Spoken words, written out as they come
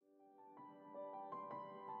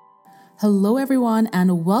Hello, everyone,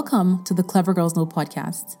 and welcome to the Clever Girls Know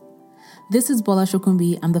podcast. This is Bola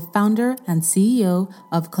Shokumbi. I'm the founder and CEO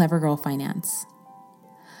of Clever Girl Finance.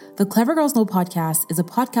 The Clever Girls Know podcast is a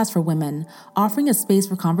podcast for women offering a space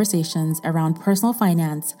for conversations around personal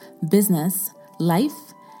finance, business,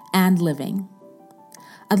 life, and living.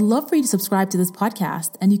 I'd love for you to subscribe to this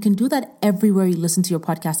podcast, and you can do that everywhere you listen to your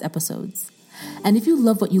podcast episodes. And if you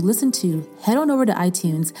love what you listen to, head on over to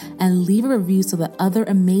iTunes and leave a review so that other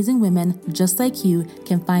amazing women just like you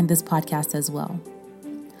can find this podcast as well.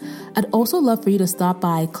 I'd also love for you to stop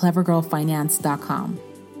by clevergirlfinance.com.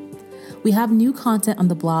 We have new content on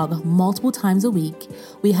the blog multiple times a week.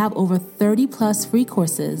 We have over 30 plus free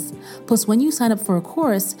courses. Plus, when you sign up for a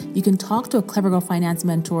course, you can talk to a Clever Girl Finance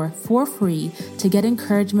mentor for free to get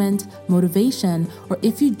encouragement, motivation, or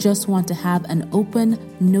if you just want to have an open,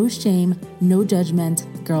 no shame, no judgment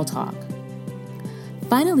girl talk.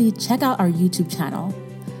 Finally, check out our YouTube channel.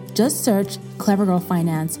 Just search Clever Girl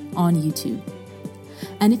Finance on YouTube.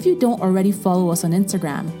 And if you don't already follow us on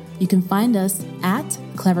Instagram, you can find us at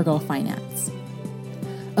Clever Girl Finance.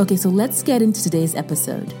 Okay, so let's get into today's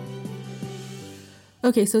episode.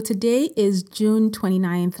 Okay, so today is June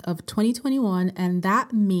 29th of 2021, and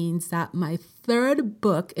that means that my third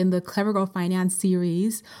book in the Clever Girl Finance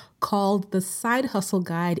series called The Side Hustle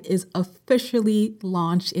Guide is officially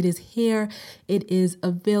launched. It is here, it is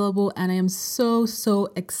available, and I am so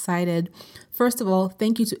excited. First of all,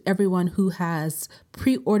 thank you to everyone who has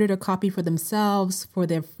pre-ordered a copy for themselves, for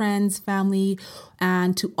their friends, family,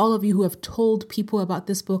 and to all of you who have told people about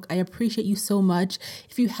this book. I appreciate you so much.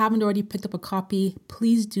 If you haven't already picked up a copy,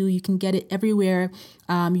 please do. You can get it everywhere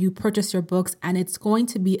you purchase your books, and it's going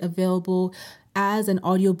to be available as an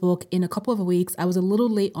audiobook in a couple of weeks. I was a little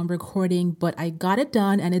late on recording, but I got it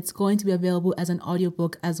done, and it's going to be available as an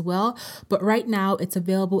audiobook as well. But right now it's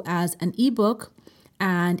available as an ebook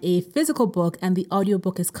and a physical book, and the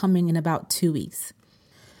audiobook is coming in about 2 weeks.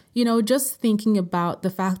 You know, just thinking about the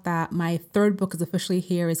fact that my third book is officially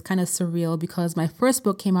here is kind of surreal, because my first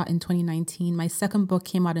book came out in 2019, my second book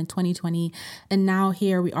came out in 2020, and now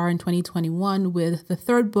here we are in 2021 with the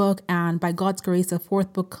third book, and by God's grace, a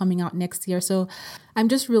fourth book coming out next year. So I'm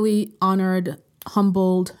just really honored,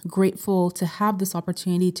 humbled, grateful to have this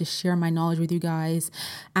opportunity to share my knowledge with you guys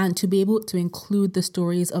and to be able to include the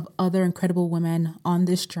stories of other incredible women on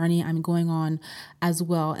this journey I'm going on as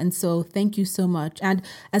well. And so thank you so much. And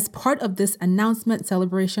as part of this announcement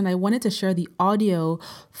celebration, I wanted to share the audio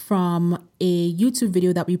from a YouTube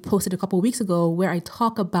video that we posted a couple of weeks ago where I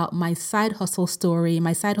talk about my side hustle story,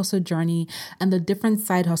 my side hustle journey, and the different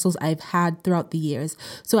side hustles I've had throughout the years.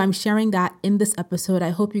 So I'm sharing that in this episode. I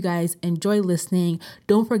hope you guys enjoy listening.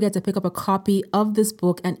 Don't forget to pick up a copy of this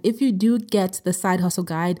book. And if you do get the Side Hustle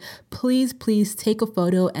Guide, please take a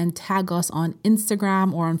photo and tag us on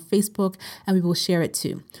Instagram or on Facebook, and we will share it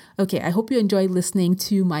too. Okay, I hope you enjoy listening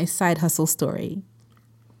to my side hustle story.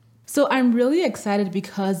 So I'm really excited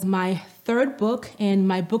because my third book in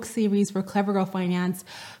my book series for Clever Girl Finance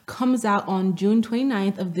comes out on June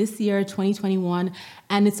 29th of this year, 2021,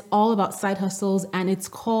 and it's all about side hustles, and it's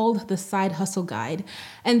called The Side Hustle Guide.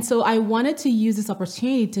 And so I wanted to use this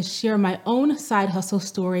opportunity to share my own side hustle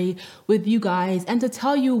story with you guys and to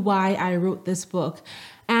tell you why I wrote this book.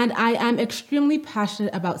 And I am extremely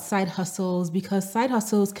passionate about side hustles because side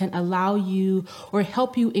hustles can allow you or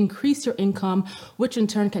help you increase your income, which in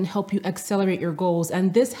turn can help you accelerate your goals.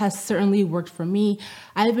 And this has certainly worked for me.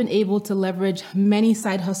 I've been able to leverage many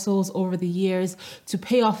side hustles over the years to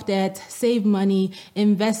pay off debt, save money,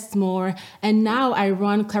 invest more. And now I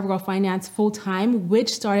run Clever Girl Finance full time,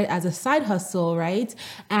 which started as a side hustle, right?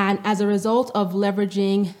 And as a result of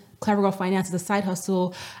leveraging Clever Girl Finance as a side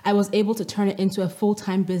hustle, I was able to turn it into a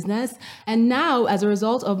full-time business. And now, as a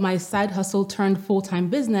result of my side hustle turned full-time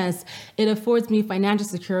business, it affords me financial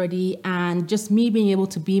security and just me being able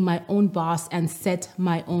to be my own boss and set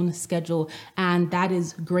my own schedule. And that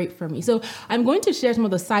is great for me. So I'm going to share some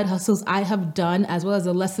of the side hustles I have done, as well as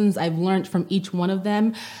the lessons I've learned from each one of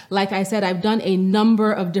them. Like I said, I've done a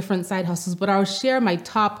number of different side hustles, but I'll share my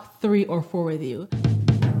top 3 or 4 with you.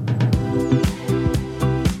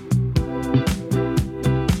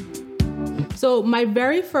 So my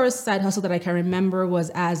very first side hustle that I can remember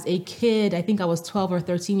was as a kid. I think I was 12 or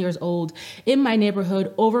 13 years old in my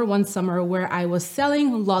neighborhood over one summer where I was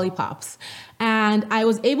selling lollipops. And I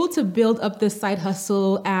was able to build up this side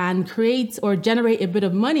hustle and create or generate a bit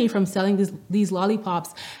of money from selling these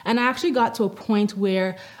lollipops. And I actually got to a point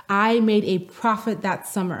where I made a profit that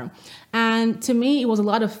summer. And to me, it was a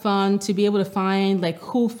lot of fun to be able to find like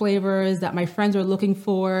cool flavors that my friends were looking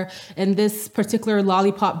for in this particular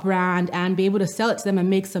lollipop brand and be able to sell it to them and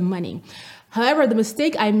make some money. However, the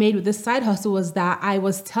mistake I made with this side hustle was that I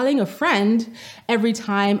was telling a friend every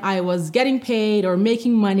time I was getting paid or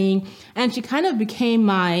making money, and she kind of became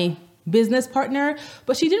my business partner,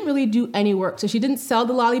 but she didn't really do any work. So she didn't sell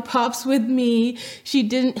the lollipops with me. She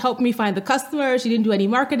didn't help me find the customers. She didn't do any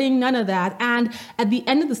marketing, none of that. And at the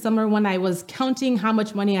end of the summer, when I was counting how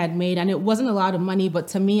much money I had made, and it wasn't a lot of money, but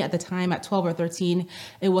to me at the time at 12 or 13,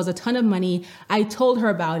 it was a ton of money. I told her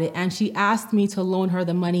about it and she asked me to loan her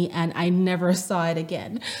the money and I never saw it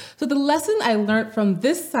again. So the lesson I learned from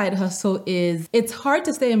this side hustle is it's hard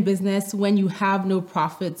to stay in business when you have no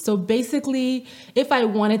profit. So basically, if I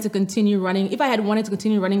had wanted to continue running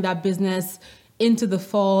that business into the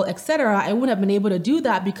fall, etc., I wouldn't have been able to do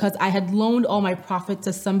that because I had loaned all my profit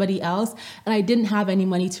to somebody else and I didn't have any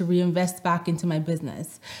money to reinvest back into my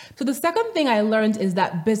business. So the second thing I learned is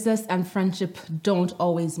that business and friendship don't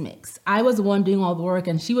always mix. I was the one doing all the work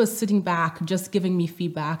and she was sitting back just giving me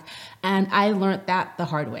feedback, and I learned that the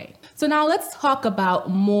hard way. So now let's talk about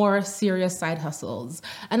more serious side hustles.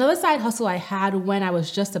 Another side hustle I had when I was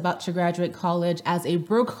just about to graduate college as a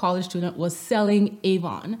broke college student was selling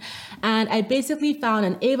Avon. And I basically found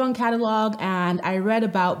an Avon catalog and I read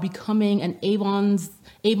about becoming an Avon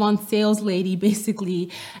sales lady, basically.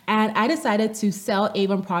 And I decided to sell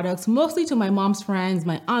Avon products mostly to my mom's friends,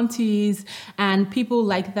 my aunties, and people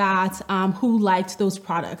like that who liked those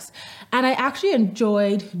products. And I actually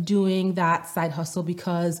enjoyed doing that side hustle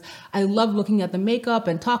because I loved looking at the makeup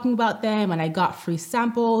and talking about them, and I got free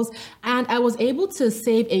samples. And I was able to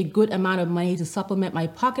save a good amount of money to supplement my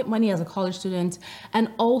pocket money as a college student, and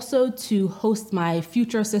also to host my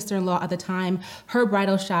future sister-in-law at the time, her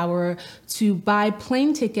bridal shower, to buy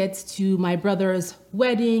plane tickets to my brother's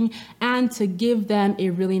wedding, and to give them a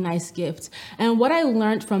really nice gift. And what I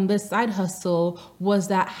learned from this side hustle was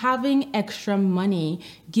that having extra money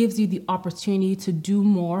gives you the opportunity to do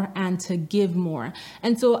more and to give more.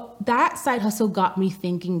 And so that side hustle got me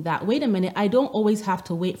thinking that, wait a minute, I don't always have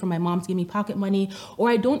to wait for my mom to give me pocket money, or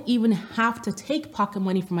I don't even have to take pocket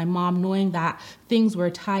money from my mom, knowing that things were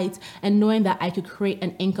tight and knowing that I could create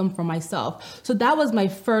an income for myself. So that was my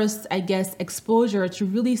first, exposure to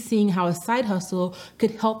really seeing how a side hustle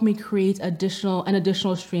could help me create an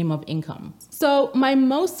additional stream of income. So my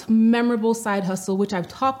most memorable side hustle, which I've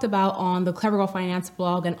talked about on the Clever Girl Finance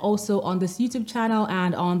blog and also on this YouTube channel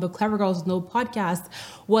and on the Clever Girls Know podcast,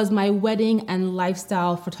 was my wedding and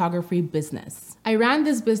lifestyle photography business. I ran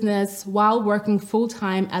this business while working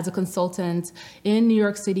full-time as a consultant in New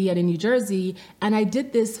York City and in New Jersey, and I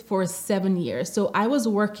did this for 7 years. So I was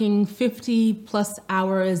working 50 plus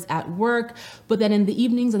hours at work, but then in the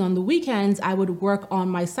evenings and on the weekends, I would work on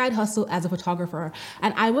my side hustle as a photographer.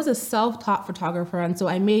 And I was a self-taught photographer, and so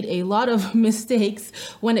I made a lot of mistakes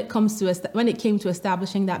when it came to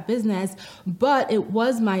establishing that business, but it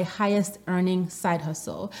was my highest earning side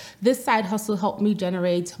hustle. This side hustle helped me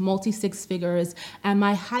generate multi-six figures, and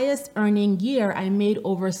my highest earning year, I made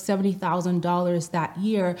over $70,000 that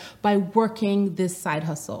year by working this side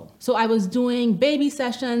hustle. So I was doing baby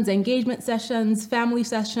sessions, engagement sessions, family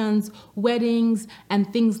sessions, weddings,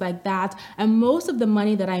 and things like that. And most of the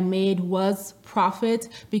money that I made was profit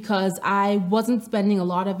because I wasn't spending a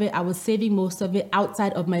lot of it. I was saving most of it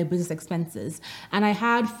outside of my business expenses. And I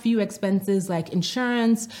had few expenses like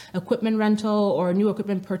insurance, equipment rental, or new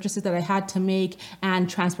equipment purchases that I had to make, and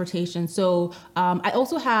transportation. So I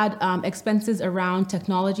also had expenses around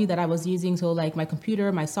technology that I was using. So like my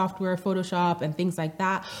computer, my software, Photoshop, and things like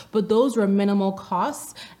that. But those were minimal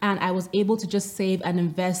costs. And I was able to just save and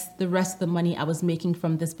invest the rest of the money I was making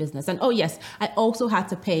from this business. And oh yes, I also had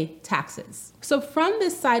to pay taxes. So from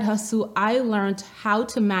this side hustle, I learned how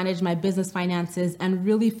to manage my business finances and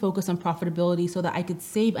really focus on profitability so that I could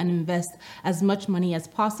save and invest as much money as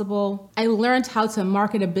possible. I learned how to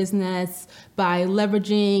market a business by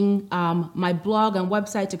leveraging my blog and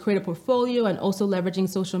website to create a portfolio, and also leveraging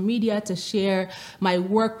social media to share my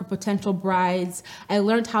work with potential brides. I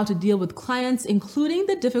learned how to deal with clients, including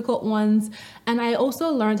the difficult ones. And I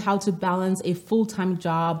also learned how to balance a full-time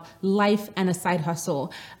job, life, and a side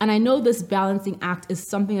hustle. And I know this balancing act is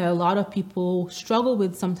something that a lot of people struggle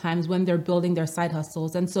with sometimes when they're building their side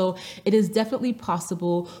hustles. And so it is definitely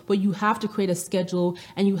possible, but you have to create a schedule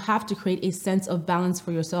and you have to create a sense of balance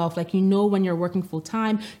for yourself. Like, you know, when you're working full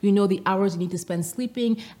time, you know the hours you need to spend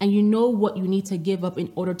sleeping, and you know what you need to give up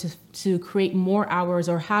in order to create more hours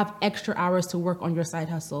or have extra hours to work on your side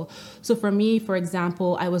hustle. So for me, for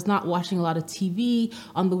example, I was not watching a lot of TV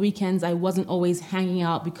on the weekends. I wasn't always hanging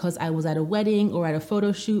out because I was at a wedding or at a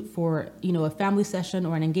photo shoot for, a family session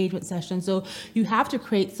or an engagement session. So you have to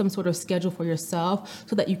create some sort of schedule for yourself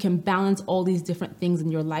so that you can balance all these different things in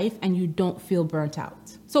your life and you don't feel burnt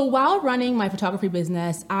out. So while running my photography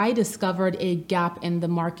business, I discovered a gap in the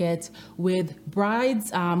market with brides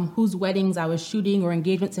whose weddings I was shooting or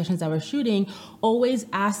engagement sessions I was shooting, always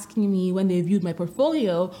asking me when they viewed my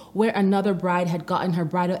portfolio where another bride had gotten her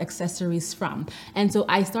bridal accessories from. And so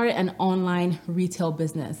I started an online retail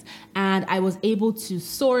business, and I was able to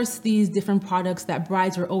source these different products that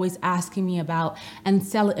brides were always asking me about and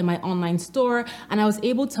sell it in my online store. And I was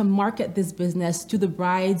able to market this business to the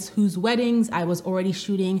brides whose weddings I was already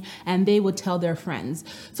shooting, and they would tell their friends.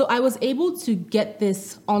 So I was able to get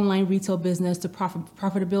this online retail business to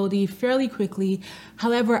profitability fairly quickly.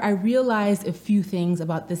 However, I realized a few things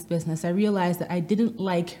about this business. I realized that I didn't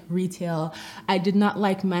like retail. I did not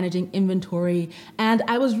like managing inventory, and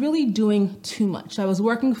I was really doing too much. I was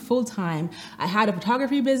working full time. I had a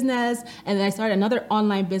photography business, and then I started another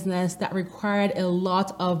online business that required a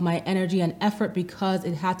lot of my energy and effort because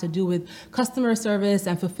it had to do with customer service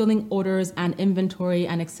and fulfilling orders and inventory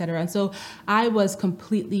and etc. And so I was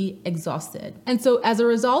completely exhausted. And so as a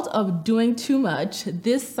result of doing too much,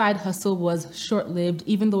 this side hustle was short-lived.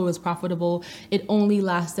 Even though it was profitable, it only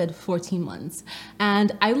lasted 14 months.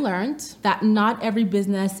 And I learned that not every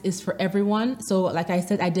business is for everyone. So like I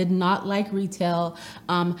said, I did not like retail.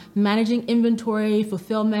 Managing inventory,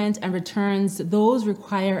 fulfillment, and returns, those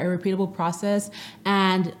require a repeatable process.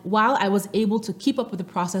 And while I was able to keep up with the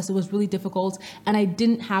process, it was really difficult, and I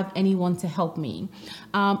didn't have anyone to help me.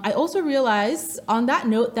 I also realized on that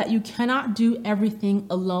note that you cannot do everything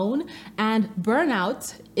alone, and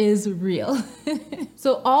burnout is real.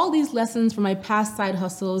 So all these lessons from my past side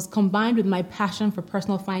hustles combined with my passion for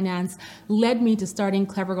personal finance led me to starting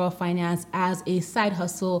Clever Girl Finance as a side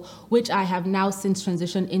hustle, which I have now since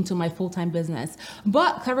transitioned into my full-time business.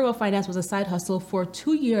 But Clever Girl Finance was a side hustle for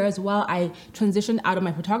 2 years while I transitioned out of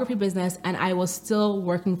my photography business, and I was still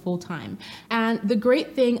working full-time. And the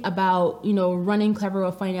great thing about, running Clever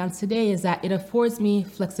Girl Finance today is that it affords me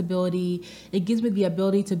flexibility. It gives me the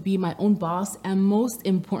ability to be my own boss, and most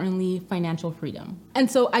importantly, financial freedom. And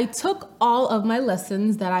so I took all of my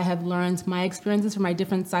lessons that I have learned, my experiences from my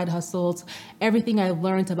different side hustles, everything I've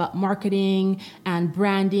learned about marketing and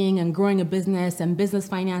branding and growing a business and business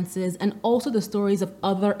finances, and also the stories of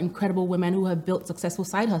other incredible women who have built successful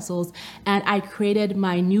side hustles. And I created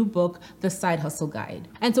my new book, The Side Hustle Guide.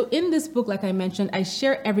 And so in this book, like I mentioned, I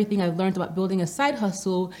share everything I've learned about building a side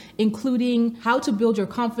hustle, including how to build your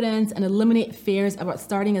confidence and eliminate fears about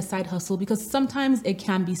starting a side hustle, because sometimes it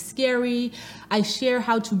can be scary. I share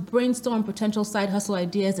how to brainstorm potential side hustle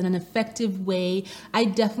ideas in an effective way. I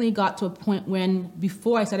definitely got to a point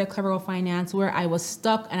before I started Clever Girl Finance, where I was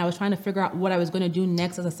stuck and I was trying to figure out what I was going to do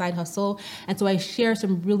next as a side hustle. And so I share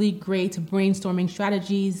some really great brainstorming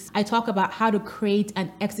strategies. I talk about how to create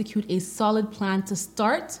and execute a solid plan to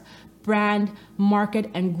start, brand, market,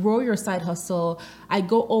 and grow your side hustle. I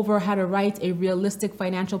go over how to write a realistic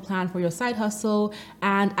financial plan for your side hustle,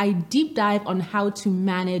 and I deep dive on how to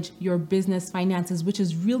manage your business finances, which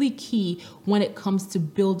is really key when it comes to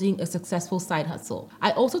building a successful side hustle.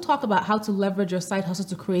 I also talk about how to leverage your side hustle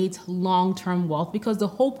to create long-term wealth, because the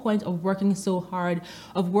whole point of working so hard,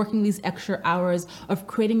 of working these extra hours, of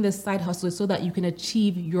creating this side hustle is so that you can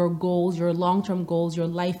achieve your goals, your long-term goals, your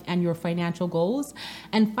life and your financial goals.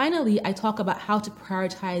 And finally, I talk about how to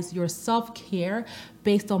prioritize your self-care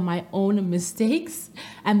based on my own mistakes.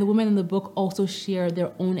 And the women in the book also share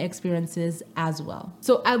their own experiences as well.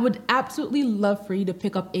 So I would absolutely love for you to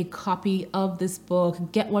pick up a copy of this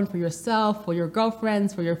book, get one for yourself, for your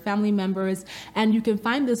girlfriends, for your family members. And you can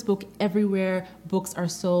find this book everywhere books are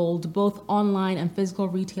sold, both online and physical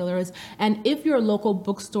retailers. And if your local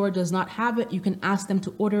bookstore does not have it, you can ask them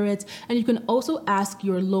to order it. And you can also ask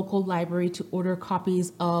your local library to order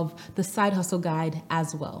copies of the Side Hustle Guide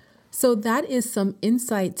as well. So that is some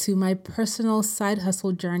insight to my personal side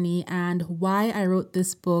hustle journey and why I wrote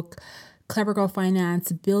this book, Clever Girl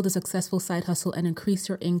Finance, Build a Successful Side Hustle and Increase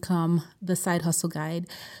Your Income, the Side Hustle Guide.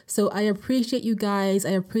 So I appreciate you guys.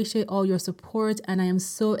 I appreciate all your support, and I am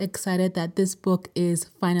so excited that this book is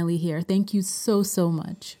finally here. Thank you so, so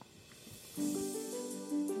much.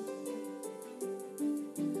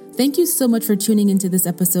 Thank you so much for tuning into this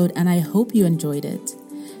episode, and I hope you enjoyed it.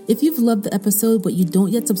 If you've loved the episode but you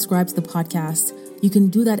don't yet subscribe to the podcast, you can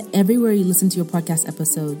do that everywhere you listen to your podcast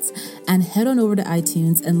episodes, and head on over to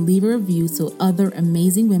iTunes and leave a review so other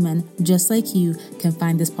amazing women just like you can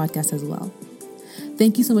find this podcast as well.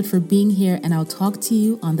 Thank you so much for being here, and I'll talk to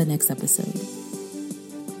you on the next episode.